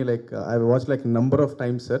 ఇవన్నీ like I watch like number of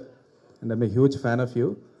times sir, and I'm a huge fan of you.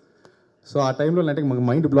 So ఆ టైంలో అంటే మాకు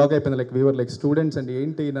మైండ్ బ్లాక్ అయిపోయింది. Like Weaver like students and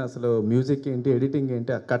ఏంటి అసలు మ్యూజిక్ ఏంటి, ఎడిటింగ్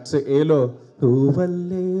ఏంటి, ఆ కట్స్ ఏలో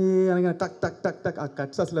వల్లే అనగా టక్ టక్ టక్ టక్ ఆ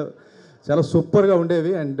కట్స్ అసలు చాలా సూపర్గా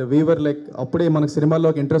ఉండేవి. అండ్ వీవర్ లైక్ అప్పుడే మనకు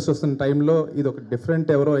సినిమాల్లోకి ఇంట్రెస్ట్ వస్తున్న టైంలో ఇది ఒక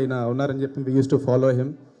డిఫరెంట్ ఎవరో అయినా ఉన్నారని చెప్పి we use to follow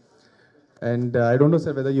him. And I don't know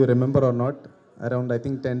sir whether you remember are not, around I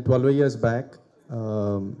think 10-12 years back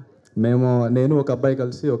నేను ఒక అబ్బాయి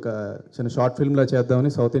కలిసి ఒక చిన్న షార్ట్ ఫిల్మ్లా చేద్దామని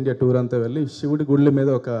సౌత్ ఇండియా టూర్ అంతా వెళ్ళి శివుడి గుళ్ళ మీద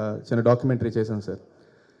ఒక చిన్న డాక్యుమెంటరీ చేశాం సార్.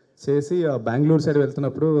 చేసి బెంగళూరు సైడ్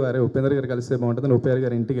వెళ్తున్నప్పుడు అరే ఉపేంద్ర గారు కలిస్తే బాగుంటుందని ఉపేంద్ర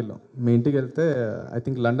గారి ఇంటికి వెళ్ళాం. మీ ఇంటికి వెళ్తే ఐ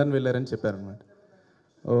థింక్ లండన్ వెళ్ళారని చెప్పారనమాట.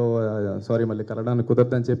 ఓ సారీ మళ్ళీ కలవడానికి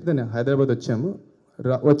కుదరదని చెప్పి నేను హైదరాబాద్ వచ్చాము.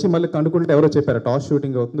 వచ్చి మళ్ళీ కనుక్కుంటే ఎవరో చెప్పారు టాస్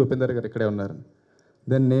షూటింగ్ అవుతుంది, ఉపేంద్ర గారు ఇక్కడే ఉన్నారని.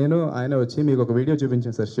 దెన్ నేను ఆయన వచ్చి మీకు ఒక వీడియో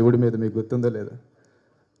చూపించాను సార్ శివుడి మీద, మీకు గుర్తుందో లేదో.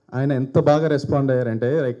 ఆయన ఎంత బాగా రెస్పాండ్ అయ్యారంటే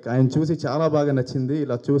లైక్ ఆయన చూసి చాలా బాగా నచ్చింది,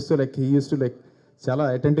 ఇలా చూస్తూ like he use to like చాలా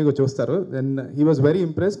అటెంటివ్గా చూస్తారు. Then he was very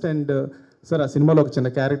impressed. And sir ఆ సినిమాలో ఒక చిన్న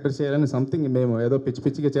క్యారెక్టర్ చేయాలని సంథింగ్ మేము ఏదో పిచ్చి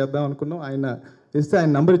పిచ్చిగా చేద్దాం అనుకున్నాం. ఆయన ఇస్తే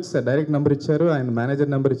ఆయన నెంబర్ ఇచ్చారు, డైరెక్ట్ నెంబర్ ఇచ్చారు, ఆయన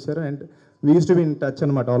మేనేజర్ నెంబర్ ఇచ్చారు. And we use to be in touch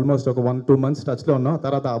అనమాట. ఆల్మోస్ట్ ఒక 1-2 months టచ్లో ఉన్నాం.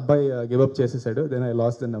 తర్వాత ఆ అబ్బాయి గివ్ అప్ చేసేసాడు. Then I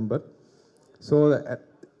last the number. So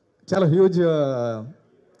చాలా huge,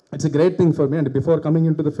 it's a great thing for me. And before coming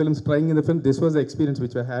into the films, trying in the film, this was the experience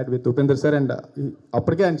which I had with Upendra sir. And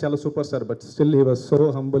apparke ఆయన చాలా super star, but still he was so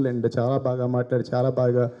humble and చాలా బాగా మాట్లాడి చాలా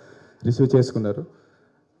బాగా receive చేసుకున్నారు.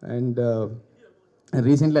 And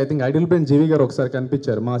recently I think ideal brain జీవి గారు ఒకసారి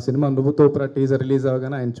కనిపించారు మా సినిమా నువ్వు తోపురా టీజర్ రిలీజ్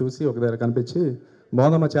అవ్వగానే. ఆయన చూసి ఒక దగ్గర కనిపించి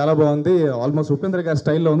బాగుందమ్మా, చాలా బాగుంది, ఆల్మోస్ట్ ఉపేంద్ర గారి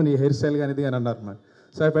స్టైల్లో ఉంది నీ హెయిర్ స్టైల్ కానీ ఇది అని అన్నారు అన్నమాట.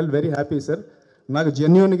 So I felt very happy sir. నాకు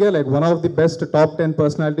జెన్యున్గా like one of the best top 10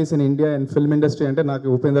 personalities in India and film industry అంటే నాకు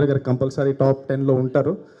ఉపేంద్ర గారు కంపల్సరీ టాప్ 10లో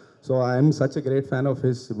ఉంటారు. So I'm such a great fan of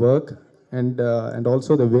his work and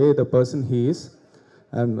also the way the person he is.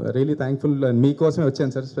 I'm really thankful. మీకోసమే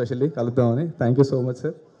వచ్చాను sir, specially కలుద్దామని. Thank you so much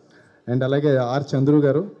sir. And అలాగే are Chandru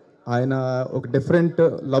గారు, ఆయన ఒక different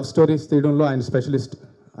love stories తీయడంలో ఆయన specialist.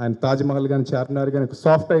 ఆయన తాజ్మహల్ కానీ చార్మినార్ కానీ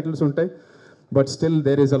సాఫ్ట్ టైటిల్స్ ఉంటాయి, but still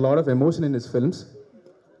there is a lot of emotion in his films.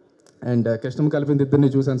 And కృష్ణం కలిపింది ఇద్దరిని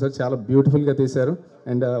చూశాను సార్, చాలా బ్యూటిఫుల్గా తీశారు.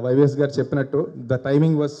 అండ్ వైవిఎస్ గారు చెప్పినట్టు the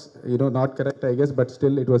timing was not correct I guess, but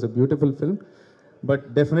still it was a beautiful film. But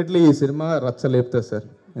definitely ఈ cinema రచ్చలేపుతుంది sir.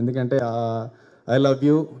 ఎందుకంటే ఐ లవ్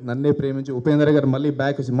యూ, నన్నే ప్రేమించి ఉపేంద్ర గారు మళ్ళీ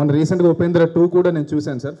బ్యాక్ వచ్చి మొన్న రీసెంట్గా ఉపేంద్ర 2 కూడా నేను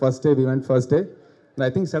చూశాను sir. First day event first day I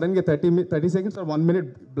think సడన్గా 30 seconds or 1 minute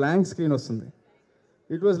blank screen వస్తుంది.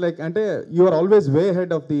 ఇట్ వాజ్ లైక్ అంటే you are always way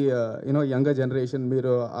head of the younger generation.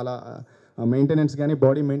 మీరు అలా మెయింటెనెన్స్ కానీ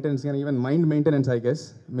బాడీ మెయింటెనెన్స్ కానీ even mind maintenance I guess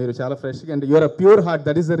మీరు చాలా ఫ్రెష్గా and you're a pure heart.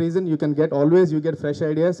 That is the reason you can get always you get fresh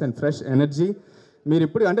ideas and fresh energy. మీరు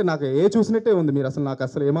ఇప్పుడు అంటే నాకు చూసినట్టే ఉంది మీరు, అసలు నాకు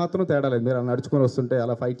అసలు ఏమాత్రం తేడా లేదు మీరు అలా నడుచుకొని వస్తుంటే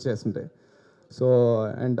అలా ఫైట్ చేస్తుంటే. సో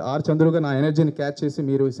అండ్ ఆర్ చంద్రుగా నా ఎనర్జీని క్యాచ్ చేసి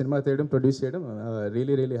మీరు ఈ సినిమా తీయడం ప్రొడ్యూస్ చేయడం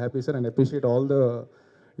really really happy sir. And appreciate all the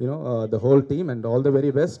the whole team and all the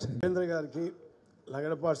very best. Upendra గారికి,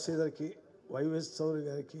 లగడపాటి శ్రీధర్కి, వైవిఎస్ చౌదరి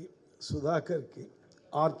గారికి, సుధాకర్కి,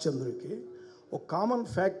 ఆర్ చంద్రుకి ఒక కామన్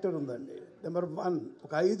ఫ్యాక్టర్ ఉందండి. నెంబర్ 1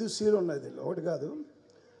 ఒక 5 C's ఉన్నది, ఒకటి కాదు.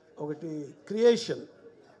 ఒకటి creation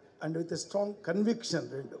and with a strong conviction,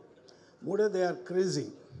 2. 3 they are crazy.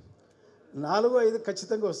 4, 5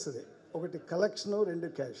 ఖచ్చితంగా వస్తుంది. ఒకటి కలెక్షను,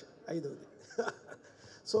 2 క్యాష్, 5వది.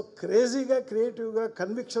 సో క్రేజీగా క్రియేటివ్గా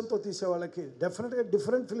కన్విక్షన్తో తీసే వాళ్ళకి డెఫినెట్గా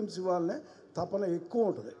డిఫరెంట్ ఫిల్మ్స్ ఇవ్వాలనే తపన ఎక్కువ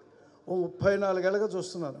ఉంటుంది. 34 ఏళ్ళగా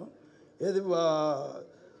చూస్తున్నాను. ఏది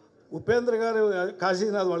ఉపేంద్ర గారు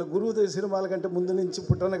కాశీనాథ్ వాళ్ళ గురువు సినిమాల కంటే ముందు నుంచి,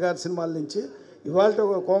 పుట్టన్న గారి సినిమాల నుంచి ఇవాళ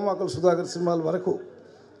కోమాకల సుధాకర్ సినిమాల వరకు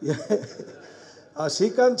ఆ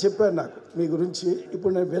శ్రీకాంత్ చెప్పారు నాకు మీ గురించి.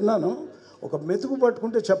 ఇప్పుడు నేను విన్నాను, ఒక మెతుకు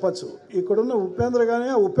పట్టుకుంటే చెప్పచ్చు. ఇక్కడున్న ఉపేంద్ర కానీ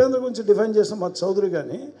ఆ ఉపేంద్ర గురించి డిఫైన్ చేసిన మా చౌదరి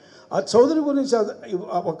కానీ ఆ చౌదరి గురించి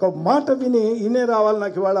ఒక మాట వినే రావాలి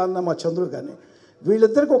నాకు ఇవాళ అన్న మా చంద్రు కానీ,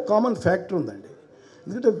 వీళ్ళిద్దరికి ఒక కామన్ ఫ్యాక్టర్ ఉందండి.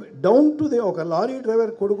 ఎందుకంటే డౌన్ టు ది ఒక లారీ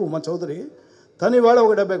డ్రైవర్ కొడుకు మా చౌదరి, తను ఇవాళ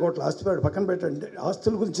ఒక 70 కోట్ల ఆస్తిపాడు పక్కన పెట్టండి,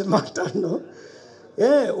 ఆస్తుల గురించి మాట్లాడను.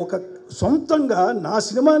 ఒక సొంతంగా నా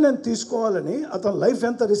సినిమా నేను తీసుకోవాలని అతను లైఫ్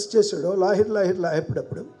ఎంత రిస్క్ చేశాడో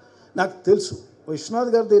లాహిర్పడప్పుడు నాకు తెలుసు. విశ్వనాథ్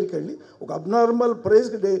గారి దగ్గరికి వెళ్ళి ఒక అబ్నార్మల్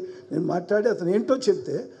ప్రైజ్కి నేను మాట్లాడి అతను ఏంటో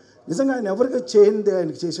చెప్తే నిజంగా ఆయన ఎవరికి చేయండి,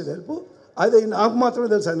 ఆయనకి చేసాడు హెల్ప్. అది నాకు మాత్రమే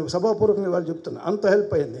తెలుసు, ఆయన సభాపూర్వకంగా వాళ్ళు చెప్తున్నా అంత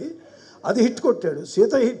హెల్ప్ అయింది. అది హిట్ కొట్టాడు,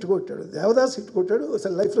 సీత హిట్ కొట్టాడు, దేవదాస్ హిట్ కొట్టాడు,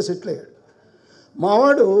 అసలు లైఫ్లో సెటిల్ అయ్యాడు.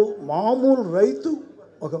 మావాడు మామూలు రైతు,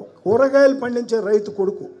 ఒక కూరగాయలు పండించే రైతు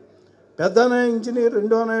కొడుకు. పెద్దనే ఇంజనీర్,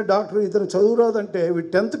 రెండోనే డాక్టర్. ఇతను చదువు రాదంటే వీడు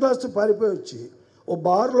 10th క్లాస్ పారిపోయి వచ్చి ఓ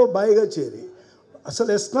బార్లో బాయిగా చేరి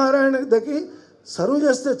అసలు ఎస్ నారాయణ దగ్గర సర్వ్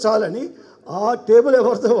చేస్తే చాలని ఆ టేబుల్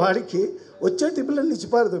ఎవరితో వాడికి వచ్చే టిపులన్నీ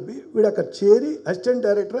ఇచ్చిపారదొబ్బి వీడు అక్కడ చేరి అసిస్టెంట్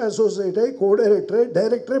డైరెక్టర్, అసోసియేట్ అయ్యి, కో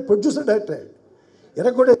డైరెక్టర్, ప్రొడ్యూసర్, డైరెక్టర్ అయ్యాడు.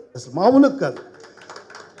 ఎరగొడే అసలు మామూలుగా కాదు.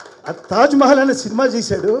 ఆ తాజ్మహల్ అనే సినిమా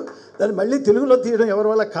చేశాడు, దాన్ని మళ్ళీ తెలుగులో తీయడం ఎవరి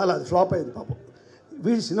వల్ల కాలేదు, ఫ్లాప్ అయింది పాపం.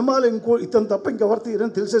 వీడి సినిమాలు ఇతను తప్ప ఇంకెవరు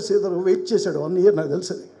తీయరని తెలిసేసేదో వెయిట్ చేశాడు 1 year, నాకు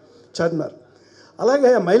తెలుసది చార్మినార్. అలాగే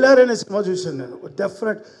మైలార్ అనే సినిమా చూశాను నేను.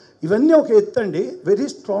 డెఫినెట్ ఇవన్నీ ఒక ఎత్తండి, వెరీ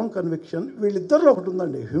స్ట్రాంగ్ కన్విక్షన్. వీళ్ళిద్దరిలో ఒకటి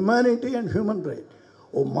ఉందండి, హ్యుమానిటీ అండ్ హ్యూమన్ రైట్.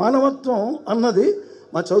 ఓ మానవత్వం అన్నది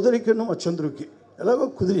మా చౌదరికి మా చంద్రుకి ఎలాగో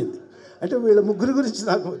కుదిరింది. అంటే వీళ్ళ ముగ్గురు గురించి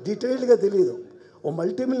నాకు డీటెయిల్డ్గా తెలియదు. ఓ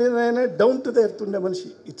మల్టీమిలియనర్ డౌన్ టు ద ఎర్త్ ఉండే మనిషి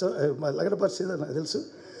లగడపాటి శ్రీధర్ నాకు తెలుసు.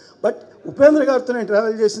 బట్ ఉపేంద్ర గారితో నేను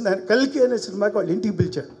ట్రావెల్ చేసింది, ఆయన కల్కి అనే సినిమాకి వాళ్ళు ఇంటికి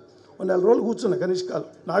పిలిచాడు. 4 రోజులు కూర్చున్నా కనిష్కాలు.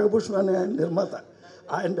 నాగభూషణ్ అనే ఆయన నిర్మాత,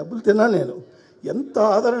 ఆయన డబ్బులు తిన్నా నేను. ఎంత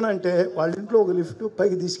ఆదరణ అంటే వాళ్ళ ఇంట్లో ఒక లిఫ్ట్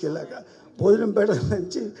పైకి తీసుకెళ్ళాక భోజనం పెట్టడం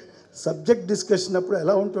నుంచి సబ్జెక్ట్ డిస్కషన్ అప్పుడు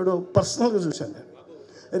ఎలా ఉంటాడో పర్సనల్గా చూశాను నేను.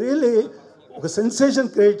 రియల్లీ ఒక సెన్సేషన్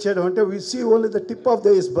క్రియేట్ చేయడం అంటే we see only the tip of the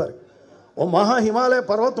iceberg. ఓ మహా హిమాలయ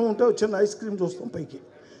పర్వతం ఉంటే చిన్న ఐస్ క్రీమ్ చూస్తాం పైకి.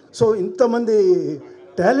 సో ఇంతమంది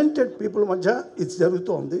టాలెంటెడ్ పీపుల్ మధ్య ఇది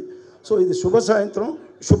జరుగుతోంది. సో ఇది శుభ సాయంత్రం,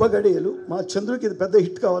 శుభ గడియలు. మా చంద్రుకి ఇది పెద్ద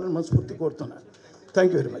హిట్ కావాలని మనస్ఫూర్తి కోరుతున్నాను.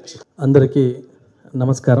 Thank you very much. అందరికీ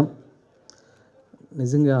నమస్కారం.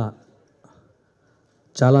 నిజంగా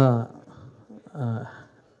చాలా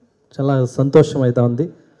చాలా సంతోషం అవుతా ఉంది.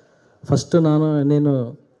 ఫస్ట్ నేను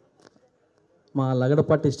మా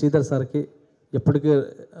లగడపాటి శ్రీధర్ సార్కి ఎప్పటికీ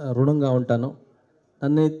రుణంగా ఉంటాను.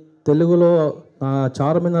 నన్ను తెలుగులో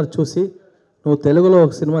చార్మినార్ చూసి నువ్వు తెలుగులో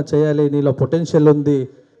ఒక సినిమా చేయాలి, నీలో పొటెన్షియల్ ఉంది,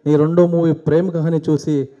 నీ రెండో మూవీ ప్రేమ కహాని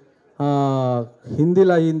చూసి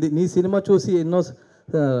హిందీలో అయ్యింది, నీ సినిమా చూసి ఎన్నో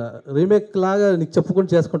రీమేక్ లాగా నీకు చెప్పుకుంటూ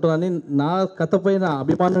చేసుకుంటున్నాను. నా కథ పైన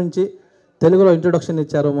అభిమానం నుంచి తెలుగులో ఇంట్రొడక్షన్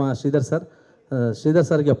ఇచ్చారు మా శ్రీధర్ సార్. శ్రీధర్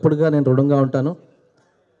సార్కి ఎప్పుడుగా నేను రుణంగా ఉంటాను.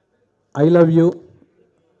 ఐ లవ్ యూ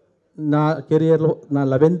నా కెరియర్లో నా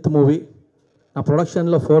 11th మూవీ, నా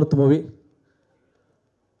ప్రొడక్షన్లో 4th మూవీ.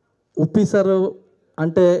 ఉప్పి సార్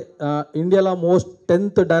అంటే ఇండియాలో మోస్ట్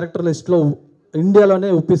 10th డైరెక్టర్ లిస్ట్లో ఇండియాలోనే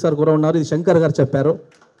ఉప్పి సార్ కూడా ఉన్నారు. ఇది శంకర్ గారు చెప్పారు.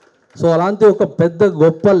 సో అలాంటి ఒక పెద్ద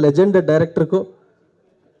గొప్ప లెజెండ్ డైరెక్టర్కు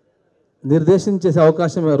నిర్దేశించేసే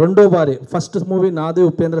అవకాశం రెండో బారి. ఫస్ట్ మూవీ నాది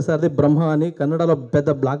ఉపేంద్ర సార్ది బ్రహ్మ అని కన్నడలో పెద్ద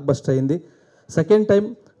బ్లాక్ బస్టర్ అయింది. సెకండ్ టైం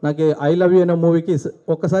నాకు ఐ లవ్ యూ అనే మూవీకి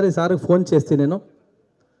ఒక్కసారి సార్కి ఫోన్ చేస్తే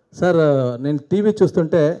సార్ నేను టీవీ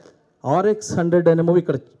చూస్తుంటే RX100 అనే మూవీ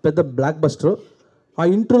ఇక్కడ పెద్ద బ్లాక్ బస్టర్, ఆ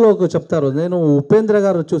ఇంట్రోలో చెప్తారు నేను ఉపేంద్ర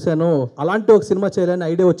గారు చూశాను, అలాంటి ఒక సినిమా చేయాలని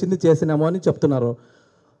ఐడియా వచ్చింది, చేసినాము అని చెప్తున్నారు.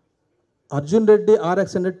 అర్జున్ రెడ్డి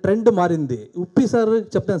RX100 ట్రెండ్ మారింది. ఉప్పి సార్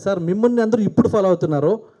చెప్తాను సార్ మిమ్మల్ని అందరూ ఇప్పుడు ఫాలో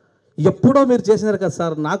అవుతున్నారు, ఎప్పుడో మీరు చేసినారు కదా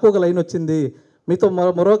సార్, నాకు ఒక లైన్ వచ్చింది, మీతో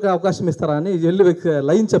మరొక అవకాశం ఇస్తారా అని వెళ్ళి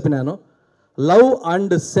లైన్ చెప్పినాను. లవ్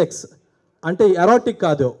అండ్ సెక్స్ అంటే ఎరోటిక్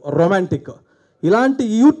కాదు, రొమాంటిక్. ఇలాంటి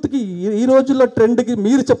యూత్కి ఈ రోజుల్లో ట్రెండ్కి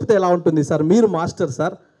మీరు చెప్తే ఎలా ఉంటుంది సార్, మీరు మాస్టర్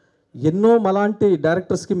సార్, ఎన్నో మలాంటి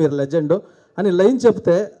డైరెక్టర్స్కి మీరు లెజెండ్ అని లైన్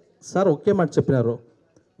చెప్తే సార్ ఒకే మాట చెప్పినారు,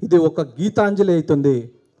 ఇది ఒక గీతాంజలి అవుతుంది.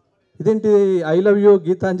 ఇదేంటి I love you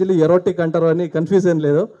Gitanjali erotic అంటారు అని కన్ఫ్యూజన్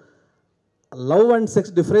లేదు. లవ్ అండ్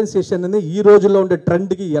సెక్స్ డిఫరెన్సియేషన్ అనేది ఈ రోజుల్లో ఉండే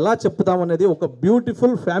ట్రెండ్కి ఎలా చెప్తామనేది ఒక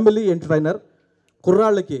బ్యూటిఫుల్ ఫ్యామిలీ ఎంటర్టైనర్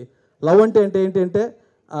కుర్రాళ్ళకి. లవ్ అంటే ఏంటంటే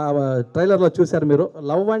ట్రైలర్లో చూశారు మీరు,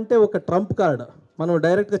 లవ్ అంటే ఒక ట్రంప్ కార్డ్, మనం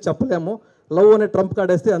డైరెక్ట్గా చెప్పలేము, లవ్ అనే ట్రంప్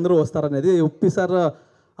కార్డ్ వేస్తే అందరూ వస్తారనేది ఉప్పి సార్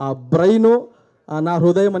ఆ బ్రెయిను నా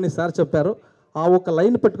హృదయం అని సార్ చెప్పారు. ఆ ఒక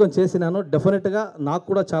లైన్ పెట్టుకొని చేసినాను. డెఫినెట్గా నాకు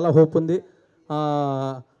కూడా చాలా హోప్ ఉంది.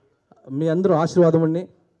 మీ అందరూ ఆశీర్వాదం అండి.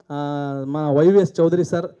 మా YVS చౌదరి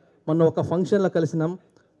సార్ మొన్న ఒక ఫంక్షన్లో కలిసినాం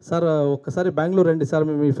సార్, ఒక్కసారి బెంగళూరు రండి సార్,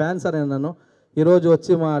 మీ ఫ్యాన్ సార్ అన్నాను. ఈరోజు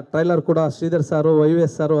వచ్చి మా ట్రైలర్ కూడా శ్రీధర్ సారు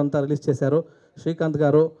YVS సారు అంతా రిలీజ్ చేశారు. శ్రీకాంత్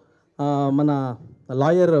గారు, మన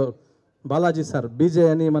లాయర్ బాలాజీ సార్, బీజే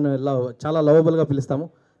అని మనం చాలా లవబుల్గా పిలుస్తాము.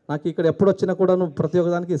 నాకు ఇక్కడ ఎప్పుడు వచ్చినా కూడా ప్రతి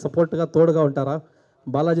ఒక్కదానికి సపోర్ట్గా తోడుగా ఉంటారా.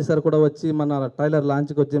 బాలాజీ సార్ కూడా వచ్చి మన ట్రైలర్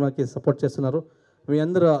లాంచ్కి వచ్చి మాకు సపోర్ట్ చేస్తున్నారు. మీ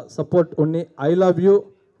అందరూ సపోర్ట్ ఉండి ఐ లవ్ యూ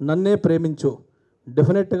నన్నే ప్రేమించు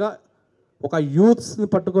డెఫినెట్గా ఒక యూత్స్ని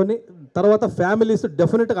పట్టుకొని తర్వాత ఫ్యామిలీస్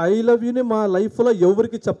డెఫినెట్గా ఐ లవ్ యూని మా లైఫ్లో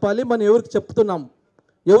ఎవరికి చెప్పాలి, మనం ఎవరికి చెప్తున్నాం,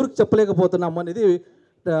 ఎవరికి చెప్పలేకపోతున్నాం అనేది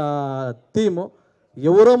థీము.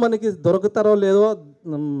 ఎవరో మనకి దొరుకుతారో లేదో,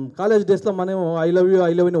 కాలేజ్ డేస్లో మనం ఐ లవ్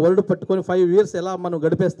యూని వర్డ్ పట్టుకొని 5 years ఎలా మనం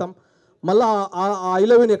గడిపేస్తాం, మళ్ళీ ఐ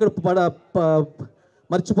లవ్ యూని ఎక్కడ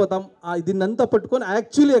మర్చిపోతాం. దీన్నంతా పట్టుకొని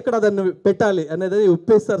యాక్చువల్లీ ఎక్కడ దాన్ని పెట్టాలి అనేది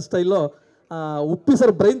ఉప్పి సార్ స్టైల్లో ఉప్పి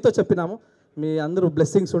సార్ బ్రెయిన్తో చెప్పినాము. మీ అందరూ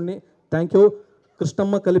బ్లెస్సింగ్స్ ఉండి థ్యాంక్ యూ.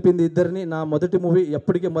 కృష్ణమ్మ కలిపింది ఇద్దరిని, నా మొదటి మూవీ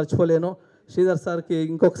ఎప్పటికీ మర్చిపోలేను. శ్రీధర్ సార్కి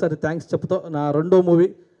ఇంకొకసారి థ్యాంక్స్ చెప్తా. నా రెండో మూవీ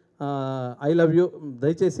ఐ లవ్ యూ,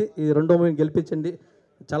 దయచేసి ఈ రెండో మూవీని గెలిపించండి,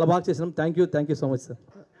 చాలా బాగా చేసినాం. Thank you so much sir.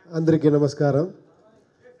 అందరికీ నమస్కారం.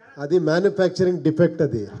 అది మ్యానుఫ్యాక్చరింగ్ డిఫెక్ట్,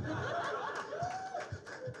 అది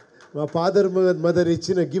మా ఫాదర్ మదర్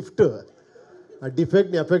ఇచ్చిన గిఫ్ట్, ఆ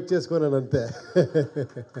డిఫెక్ట్ని ఎఫెక్ట్ చేసుకున్నాను అంతే.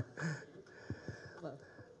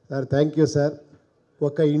 Sir thank you sir.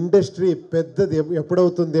 ఒక ఇండస్ట్రీ పెద్దది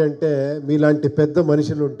ఎప్పుడవుతుంది అంటే మీలాంటి పెద్ద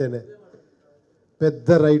మనుషులు ఉంటేనే,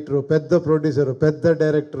 పెద్ద రైటరు, పెద్ద ప్రొడ్యూసరు, పెద్ద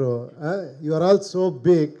director, you are all so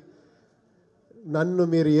big. నన్ను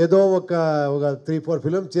మీరు ఏదో ఒక 3-4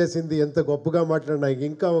 ఫిలిం చేసింది ఎంత గొప్పగా మాట్లాడినా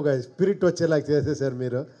ఇంకా ఒక స్పిరిట్ వచ్చేలాగా చేసేసారు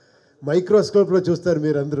మీరు. మైక్రోస్కోప్లో చూస్తారు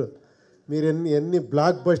మీరు అందరూ. మీరు ఎన్ని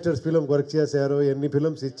బ్లాక్ బస్టర్స్ ఫిలిం వర్క్ చేశారు, ఎన్ని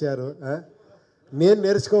ఫిలిమ్స్ ఇచ్చారు. నేను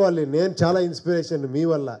నేర్చుకోవాలి, నేను చాలా ఇన్స్పిరేషన్ మీ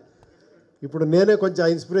వల్ల. ఇప్పుడు నేనే కొంచెం ఆ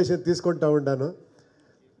ఇన్స్పిరేషన్ తీసుకుంటా ఉన్నాను.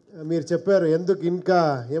 మీరు చెప్పారు ఎందుకు ఇంకా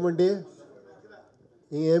ఏమండి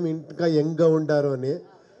ఇంకా యంగ్గా ఉండారు అని.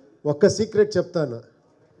 ఒక్క సీక్రెట్ చెప్తాను,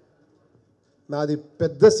 నాది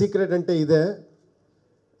పెద్ద సీక్రెట్ అంటే ఇదే.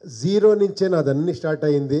 జీరో నుంచే నాదన్నీ స్టార్ట్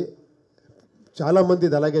అయింది. చాలామంది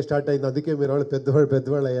ఇది అలాగే స్టార్ట్ అయింది, అందుకే మీరు వాళ్ళు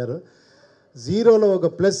పెద్దవాళ్ళు అయ్యారు. జీరోలో ఒక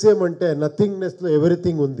ప్లస్ ఏమంటే నథింగ్నెస్లో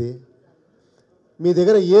ఎవ్రీథింగ్ ఉంది. మీ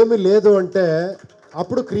దగ్గర ఏమీ లేదు అంటే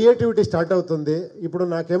అప్పుడు క్రియేటివిటీ స్టార్ట్ అవుతుంది. ఇప్పుడు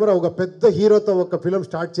నా కెమెరా ఒక పెద్ద హీరోతో ఒక ఫిలిం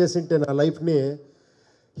స్టార్ట్ చేసింటే నా లైఫ్ని,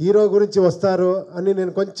 హీరో గురించి వస్తారు అని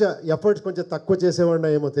నేను కొంచెం ఎఫర్ట్స్ కొంచెం తక్కువ చేసేవాడినా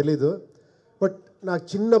ఏమో తెలీదు. బట్ నాకు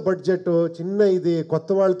చిన్న బడ్జెట్, చిన్న ఇది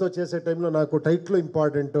కొత్త వాళ్ళతో చేసే టైంలో నాకు టైటిల్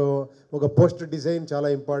ఇంపార్టెంటు, ఒక పోస్టర్ డిజైన్ చాలా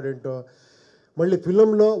ఇంపార్టెంటు. మళ్ళీ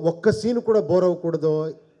ఫిలంలో ఒక్క సీన్ కూడా బోర్ అవ్వకూడదు,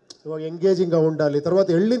 ఎంగేజింగ్గా ఉండాలి. తర్వాత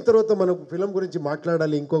వెళ్ళిన తర్వాత మనం ఫిలం గురించి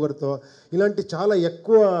మాట్లాడాలి ఇంకొకరితో. ఇలాంటి చాలా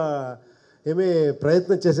ఎక్కువ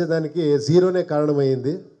ప్రయత్నం చేసేదానికి జీరోనే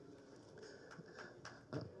కారణమైంది.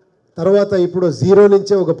 తర్వాత ఇప్పుడు జీరో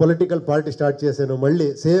నుంచే ఒక పొలిటికల్ పార్టీ స్టార్ట్ చేశాను. మళ్ళీ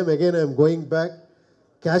same again I'm going back,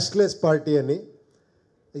 cashless party అని.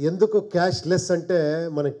 ఎందుకు క్యాష్లెస్ అంటే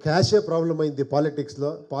మన క్యాషే ప్రాబ్లం అయింది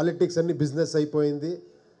పాలిటిక్స్లో. పాలిటిక్స్ అన్ని బిజినెస్ అయిపోయింది.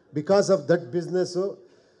 Because of that business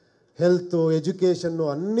health, education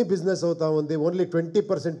అన్ని బిజినెస్ అవుతా ఉంది. Only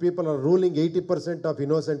 20% people are ruling 80% of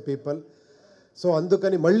innocent people. So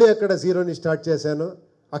అందుకని మళ్ళీ అక్కడ జీరోని స్టార్ట్ చేశాను.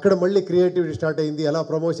 అక్కడ మళ్ళీ క్రియేటివిటీ స్టార్ట్ అయింది. ఎలా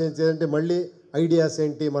ప్రమోషన్ చేయాలంటే మళ్ళీ ఐడియాస్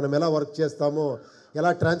ఏంటి, మనం ఎలా వర్క్ చేస్తామో,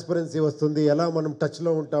 ఎలా ట్రాన్స్పరెన్సీ వస్తుంది, ఎలా మనం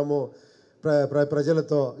టచ్లో ఉంటామో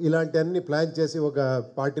ప్రజలతో, ఇలాంటివన్నీ ప్లాన్ చేసి ఒక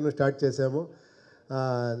పార్టీని స్టార్ట్ చేశాము.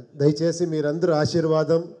 దయచేసి మీరందరూ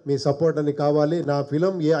ఆశీర్వాదం, మీ సపోర్ట్ అని కావాలి. నా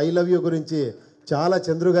ఫిలం ఐ లవ్ యూ గురించి చాలా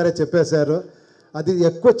చంద్రు గారే చెప్పేశారు. అది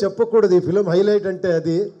ఎక్కువ చెప్పకూడదు. ఈ ఫిలం హైలైట్ అంటే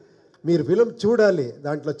అది మీరు ఫిలం చూడాలి.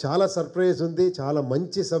 దాంట్లో చాలా సర్ప్రైజ్ ఉంది, చాలా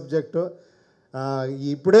మంచి సబ్జెక్టు.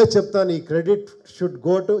 ఇప్పుడే చెప్తాను, ఈ credit should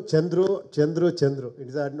go to Chandru.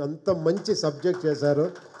 It's అంత మంచి సబ్జెక్ట్ చేశారు.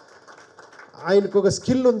 ఆయనకు ఒక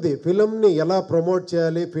స్కిల్ ఉంది, ఫిలంని ఎలా ప్రమోట్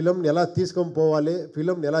చేయాలి, ఫిలంని ఎలా తీసుకొని పోవాలి,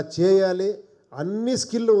 ఫిలంని ఎలా చేయాలి, అన్ని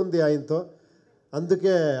స్కిల్ ఉంది ఆయనతో.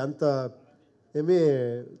 అందుకే అంత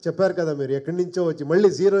చెప్పారు కదా మీరు, ఎక్కడి నుంచో వచ్చి మళ్ళీ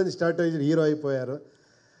జీరో నుంచి స్టార్ట్ అయ్యి హీరో అయిపోయారు.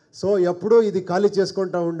 సో ఎప్పుడూ ఇది ఖాళీ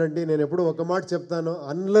చేసుకుంటూ ఉండండి. నేను ఎప్పుడూ ఒక మాట చెప్తాను,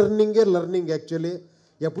 అన్లర్నింగే లర్నింగ్. యాక్చువల్లీ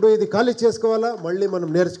ఎప్పుడూ ఇది ఖాళీ చేసుకోవాలా, మళ్ళీ మనం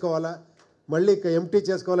నేర్చుకోవాలా, మళ్ళీ ఎంటీ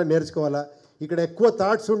చేసుకోవాలా, నేర్చుకోవాలా. ఇక్కడ ఎక్కువ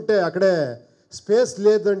థాట్స్ ఉంటే అక్కడే స్పేస్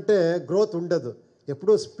లేదంటే గ్రోత్ ఉండదు.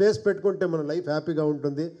 ఎప్పుడూ స్పేస్ పెట్టుకుంటే మన లైఫ్ హ్యాపీగా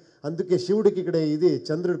ఉంటుంది. అందుకే శివుడికి ఇక్కడ ఇది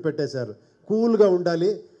చంద్రుడు పెట్టేశారు, కూల్గా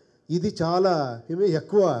ఉండాలి. ఇది చాలా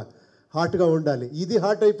ఎక్కువ హాట్గా ఉండాలి. ఇది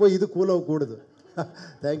హాట్ అయిపోయి ఇది కూల్ అవ్వకూడదు.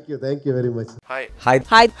 Thank you very much.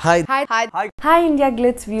 Hi India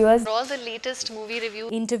Glitz viewers. For all the latest movie review,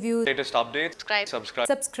 interviews, latest updates,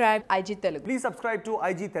 subscribe IG Telugu. Please subscribe to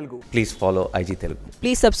IG Telugu. Please follow IG Telugu.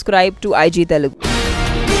 Please subscribe to IG Telugu.